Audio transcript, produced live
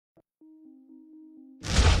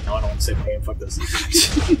No, I don't want to say the game. Fuck this.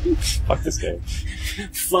 Fuck this game.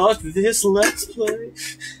 Fuck this let's play.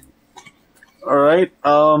 Alright,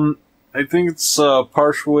 I think it's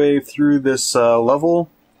partial way through this level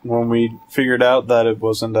when we figured out that it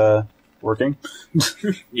wasn't working.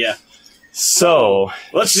 Yeah. So,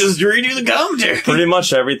 Let's just redo the commentary. pretty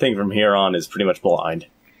much everything from here on is pretty much blind.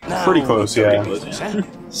 Pretty close, yeah. Pretty close, yeah.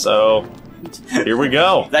 So, here we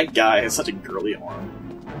go. That guy has such a girly arm.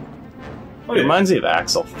 It reminds me of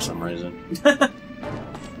Axel for some reason.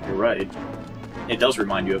 You're right. It does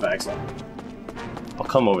remind you of Axel. I'll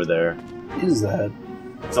come over there. What is that?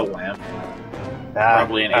 It's a lamp.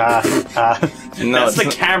 Probably an No, That's the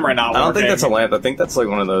camera not I don't think working. that's a lamp. I think that's like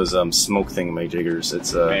one of those smoke thingamajiggers.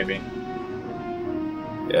 It's Maybe.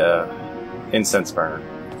 Yeah, incense burner.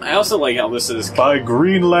 I also like how this is... By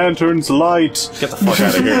Green Lantern's light! Get the fuck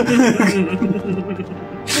out of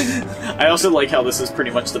here. I also like how this is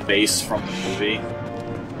pretty much the base from the movie.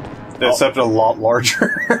 Except a lot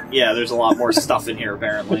larger. Yeah, there's a lot more stuff in here,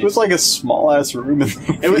 apparently. It was like a small-ass room in the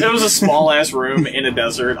movie. It was a small-ass room in a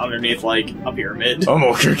desert underneath, like, a pyramid. I'm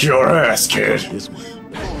gonna kick your ass, kid.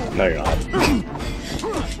 No, you're not.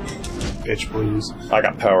 Bitch, please. I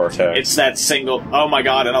got power attack. It's that single... Oh my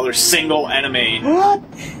god, another single enemy. What?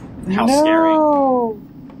 How scary.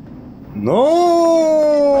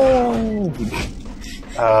 No.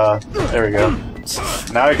 There we go.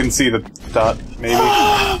 Now I can see the dot, maybe.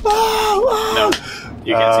 No,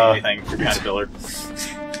 you can't see anything. You're behind a pillar.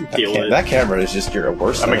 Deal with it. That camera is just your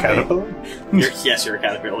worst I'm a enemy. caterpillar? Yes, you're a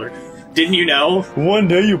caterpillar. Didn't you know? One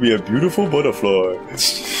day you'll be a beautiful butterfly.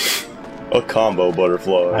 A combo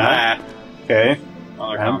butterfly. Ah. Okay.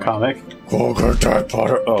 Another I'm comic. Oh,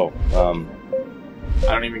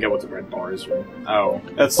 I don't even get what the red bar is from. Oh.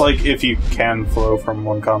 That's like if you can flow from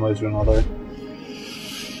one combo to another.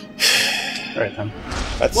 Right then.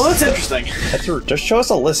 Well, that's interesting. Just show us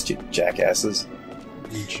a list, you jackasses.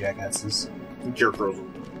 You jackasses. Jerk girls.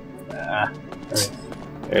 Ah. Alright.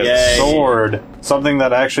 There's Yay. Sword. Something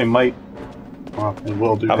that actually might... Well, it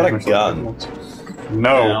will do How about a damage gun? like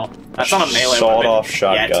no. No. That's not a melee Sawed-off weapon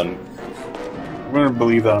shotgun. yet. I'm gonna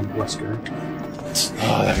believe that on Wesker.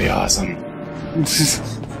 Oh, that'd be awesome.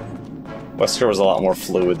 Wesker was a lot more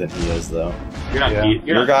fluid than he is, though. You're not. Yeah. You're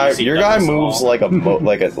Your not guy, DC your guy Douglas at moves all. like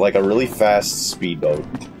a like a really fast speedboat.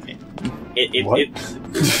 What?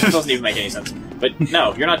 It doesn't even make any sense. But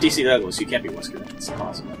no, you're not DC Douglas. You can't be Wesker. It's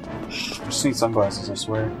impossible. I just need sunglasses, I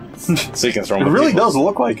swear. So you can throw It them. at really people. does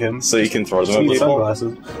look like him. So you can throw Just them at need people.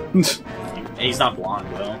 sunglasses. And he's not blonde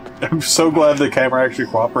though. I'm so glad the camera actually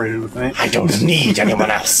cooperated with me. I don't need anyone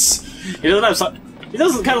else. He doesn't have sun. He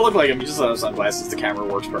doesn't kind of look like him. He just doesn't have sunglasses. The camera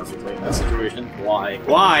works perfectly in that situation. Why?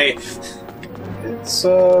 Why? It's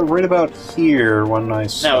right about here when I No,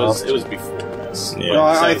 stopped. it was before this. Yeah.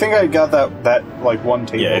 No, So- I think I got that like one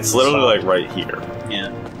table. Yeah, it's literally like right here.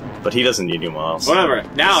 Yeah. But he doesn't need anyone else. Whatever.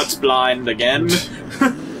 Now it's blind again.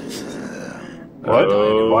 What?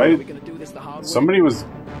 Oh. Why? Somebody was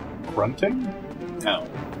grunting? No.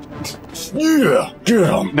 Yeah, get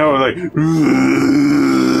him. No, like.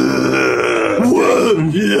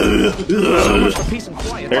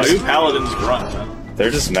 Why do paladins grunt? Huh? They're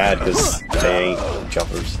just mad because they ain't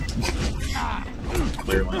jumpers.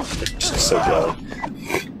 Clearly. Just so jelly.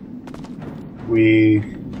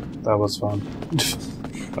 That was fun.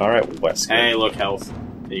 Alright, Wesker. Hey, look, health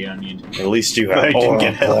that you don't need. At least you have I can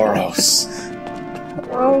get help. Ouroboros.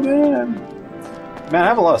 Oh man. Man, I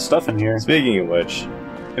have a lot of stuff in here. Speaking of which,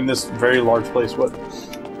 In this very large place. What?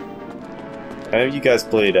 have you guys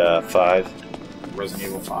played 5? Resident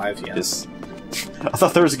Evil 5, yeah. Just I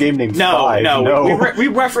thought there was a game named No, 5. no. We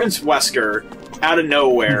referenced Wesker out of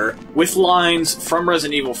nowhere with lines from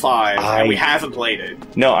Resident Evil 5, and we haven't played it.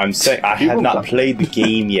 no, I'm saying I People have not don't- played the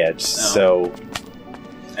game yet, so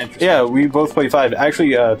Interesting. Yeah, we both played 5. Actually,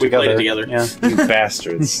 We together. played it together. Yeah. you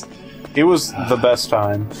bastards. It was the best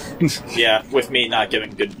time. Yeah, with me not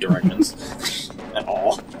giving good directions at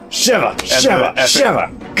all. Shiva! the Shiva! epic-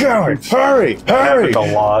 Shiva! Go! Hurry! Happened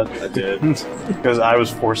a lot. I did. Because I was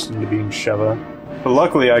forced into being Sheva. But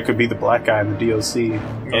luckily, I could be the black guy in the DLC. Yeah.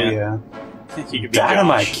 Oh, yeah. You could be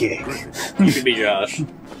Dynamite Josh. kick. You could be Josh.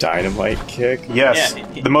 Dynamite kick? Yes,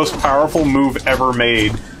 Yeah. the most powerful move ever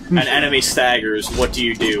made. An enemy staggers, what do?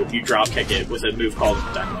 You drop kick it with a move called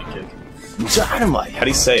Dynamite Kick. Dynamite! How do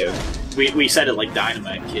you say it? We said it like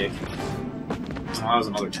Dynamite Kick. Oh, that was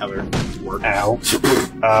another tether word. Ow.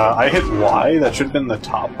 I hit Y. That should have been the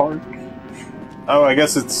top part. Oh, I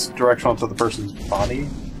guess it's directional to the person's body.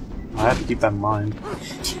 I have to keep that in mind.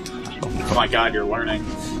 Oh my god, you're learning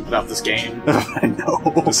about this game. I know.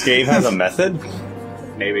 This game has a method?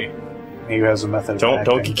 Maybe. He has a method.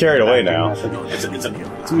 Don't get carried away now.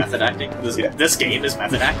 It's method acting. This game is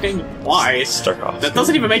method acting. Why? Start off. That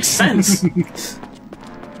doesn't even make sense.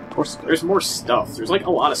 Of course, there's more stuff. There's like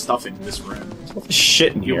a lot of stuff in this room.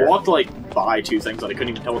 Shit in You here. walked like by two things that I couldn't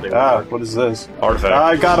even tell what they were. Ah, what is this? Artifact.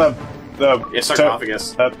 I got a. Yeah,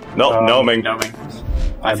 sarcophagus. Gnoming. Gnoming.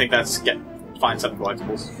 I think that's find 7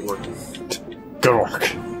 collectibles. Good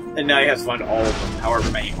work. And now you have to find all of them,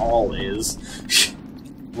 however many all is.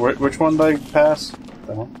 Which one did I pass?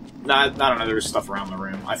 I don't know, there's stuff around the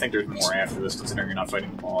room. I think there's more after this, considering you're not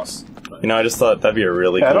fighting the boss. But You know, I just thought that'd be a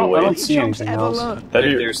really cool way. I don't see anything else.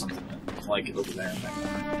 there's something like over there.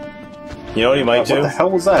 You know what he might do? What the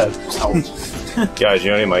hell was that? Guys,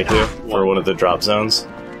 you know what he might do for one of the drop zones?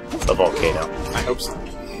 A volcano. I hope so.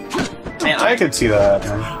 Man, I could see that.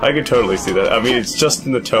 Man. I could totally see that. I mean, it's just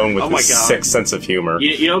in the tone with this sick sense of humor.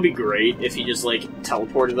 You know, it'd be great if he just like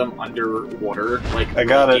teleported them underwater, like I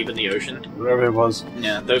got deep in the ocean. Whatever it was.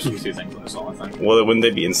 Yeah, those are the 2 things that I saw. I think. Well, wouldn't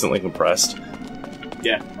they be instantly compressed?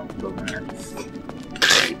 Yeah, doesn't matter.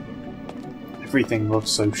 Everything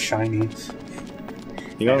looks so shiny.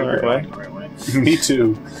 You know the right way. Me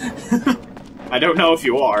too. I don't know if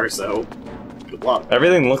you are, so good luck.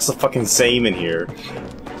 Everything looks the fucking same in here.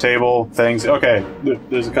 Table, things. Okay,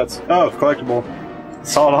 there's a cut. Oh, collectible.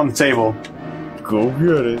 Saw it on the table. Go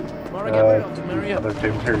get it. Other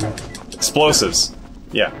table. Here we go. Explosives.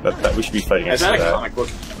 Yeah, that we should be fighting Is against that a that. comic book?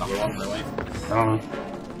 Another one, really? I don't know.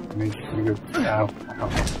 Let me go. Ow.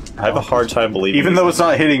 I have a hard time believing. Even though it's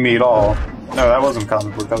not hitting me at all. No, that wasn't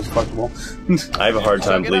comic book. That was collectible. I have a hard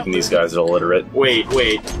time believing these guys are illiterate. Wait.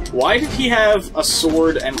 Why did he have a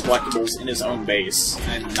sword and collectibles in his own base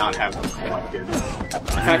and not have them collected? In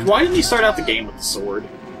fact, why didn't he start out the game with the sword?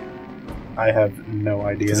 I have no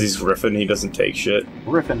idea. Because he's Griffin, he doesn't take shit.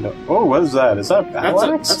 Griffin. Oh, what is that? Is that battle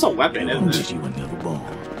axe? That's a weapon, isn't it?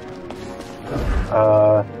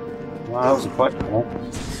 Well, that was a collectible.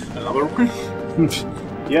 Another one?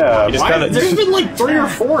 Yeah. He just kinda, There's been like 3 or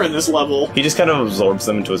 4 in this level. he just kind of absorbs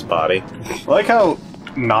them into his body. I like how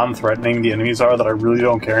non-threatening the enemies are that I really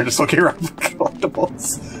don't care and just looking around for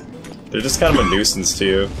collectibles. They're just kind of a nuisance to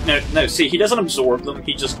you. No, see, he doesn't absorb them,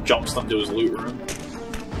 he just jumps them to his loot room.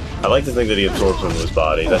 I like to think that he absorbs them into his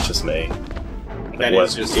body. That's just me. That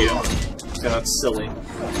is just you. Yeah, that's silly.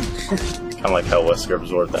 Kind of like how Wesker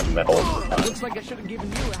absorbed that metal. Looks like I should have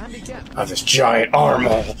given you a handicap. I have this giant arm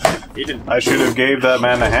hole. He didn't. I should have gave that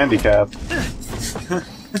man a handicap.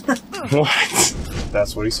 What?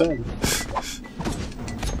 That's what he said.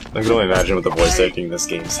 I can only imagine what the voice acting in this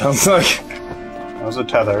game sounds like. That was a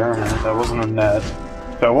tether. That wasn't a net.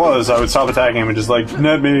 If that was, I would stop attacking him and just like,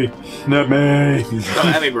 net me! Net me! Come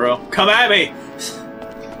at me, bro. Come at me!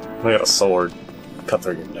 I got a sword. Cut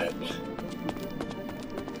through your neck.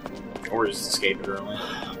 Or just escape it early.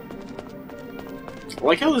 I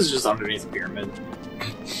like how this is just underneath the pyramid.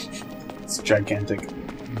 It's gigantic.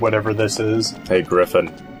 Whatever this is. Hey,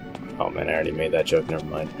 Griffin. Oh man, I already made that joke, never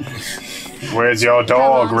mind. Where's your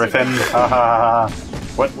dog, Griffin? Ha ha ha.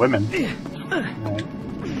 What women? Right.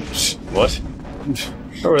 What?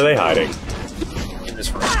 Where were they hiding? In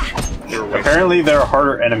this room. They're away. Apparently they're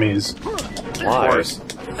harder enemies. Why? Of course.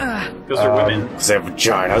 Because they're women. Because they have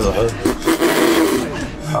vaginas.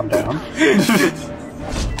 Calm down.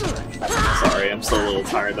 Sorry, I'm still a little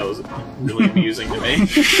tired. That was really amusing to me.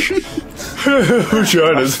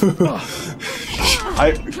 Vaginas.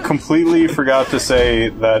 I completely forgot to say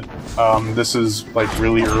that this is like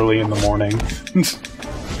really early in the morning.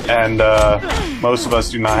 And most of us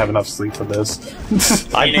do not have enough sleep for this.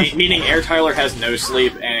 Meaning Air Tyler has no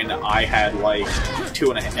sleep, and I had like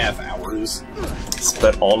 2.5 hours.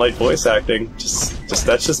 Spent all night voice acting.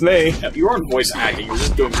 That's just me. You aren't voice acting, you're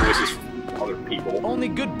just doing voices for other people. Only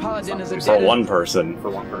good paladin is a For one person. For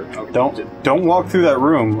one person. Okay. Don't walk through that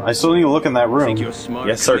room. I still need to look in that room. Think you're smart.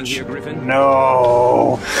 Yes, search. Here, Griffin?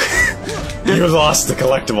 No. You lost the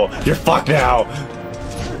collectible. You're fucked now.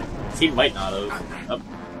 He might not have.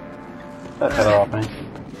 That head off me.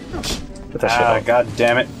 Put that shit on. God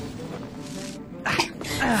damn it.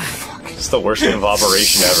 It's the worst game of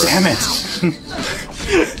operation ever. Damn it.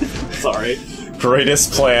 Sorry.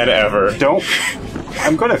 Greatest plan ever. Don't.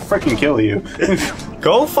 I'm gonna frickin' kill you.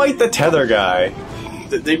 Go fight the tether guy.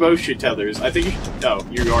 They both shoot tethers. I think you should. Oh,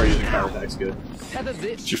 you are using power attacks. Good. Tether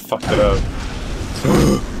this. You fucked it up.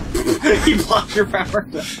 He blocked your power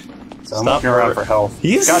attack. So I'm looking around for health.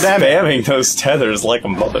 He's God damn it. spamming those tethers like a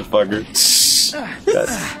motherfucker.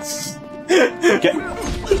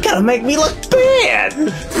 You gotta make me look bad!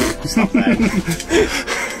 Stop that.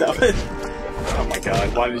 Stop it. Oh my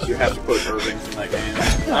god, why did you have to put Irving in that game?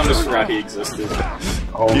 I almost forgot he existed.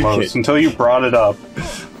 Almost. Until you brought it up.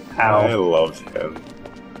 I Ow. love him.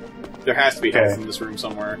 There has to be health Okay. in this room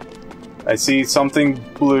somewhere. I see something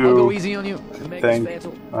I'll blue. go easy on you. and make Thing. this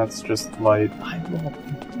fatal. That's just light.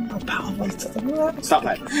 Stop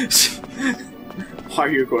that. Why are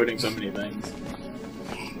you quoting so many things?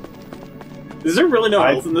 Is there really no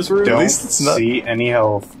I health in this room? Don't least it's not- see any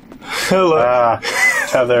health. Hello. Ah,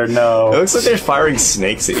 Tether, no. It looks like they're firing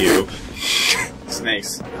snakes at you.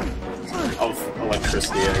 Snakes. Of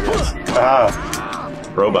electricity, I guess. Ah,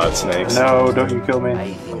 Robot snakes. no, don't you kill me.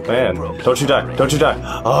 Man, don't you die. Don't you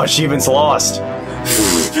die. Oh, achievement's lost.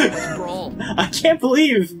 Brawl. I can't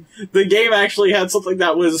believe the game actually had something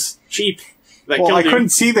that was cheap. That Well, I killed you. couldn't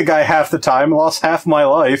see the guy half the time, lost half my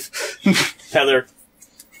life. Tether.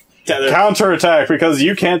 Tether. Counterattack, because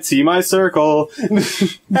you can't see my circle.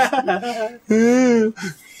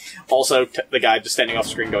 Also, the guy just standing off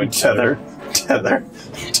screen going, Tether, tether,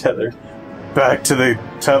 tether. Back to the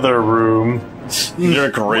tether room. Your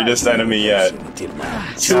greatest enemy yet. Two of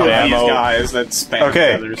Spammo. these guys that spam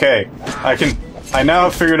Okay, tethers. okay. I now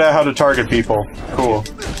have figured out how to target people. Cool.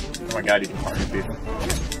 Oh my god, you can target people.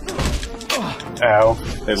 Ow.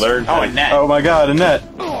 They learned. Oh, a net. Oh my god, a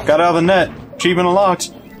net. Got out of the net. Achievement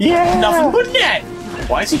unlocked. Yeah! Nothing but net!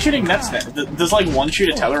 Why is he shooting nets then? Does like one shoot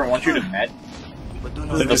a tether and one shoot a net?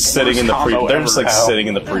 They're just sitting in the pre. combo They're just like ever. sitting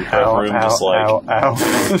in the pre-prep Ow, room, ow, just like. ow, ow.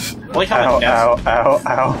 I like how Ow, the nets. ow, ow,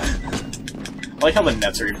 ow. I like how the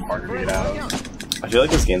nets are even harder to get out. I feel like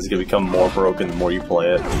this game's gonna become more broken the more you play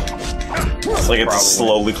it. It's like it's a Probably.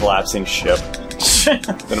 slowly collapsing ship, I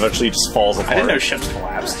and eventually it just falls apart. didn't know ships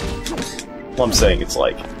collapsed. Well, I'm saying it's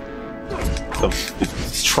like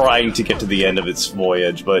it's trying to get to the end of its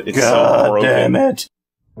voyage, but it's so God broken. damn it.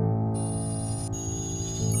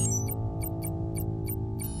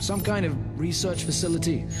 Some kind of research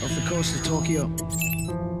facility off the coast of Tokyo.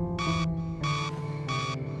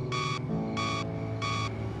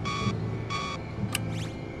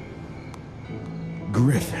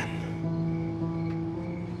 Griffin.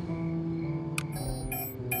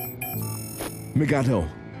 Migato,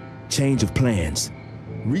 change of plans.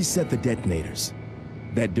 Reset the detonators.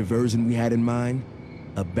 That diversion we had in mind,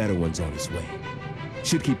 a better one's on its way.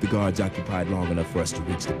 Should keep the guards occupied long enough for us to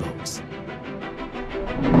reach the boats.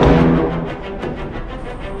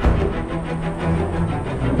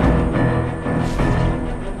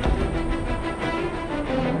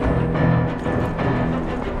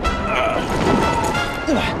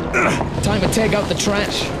 Time to take out the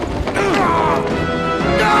trash.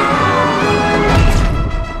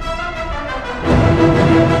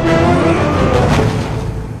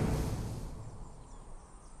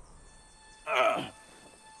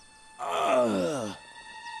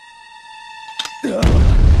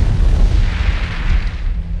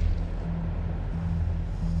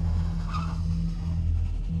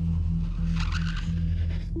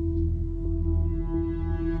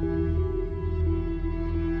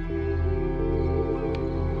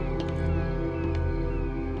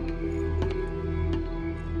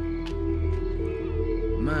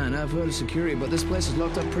 Man, I've heard of security, but this place is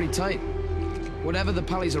locked up pretty tight. Whatever the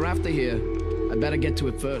Pallies are after here, I better get to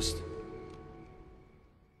it first.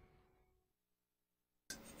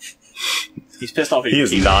 He's pissed off at He you.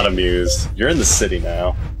 is not amused. You're in the city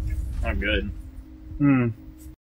now. I'm good. Hmm.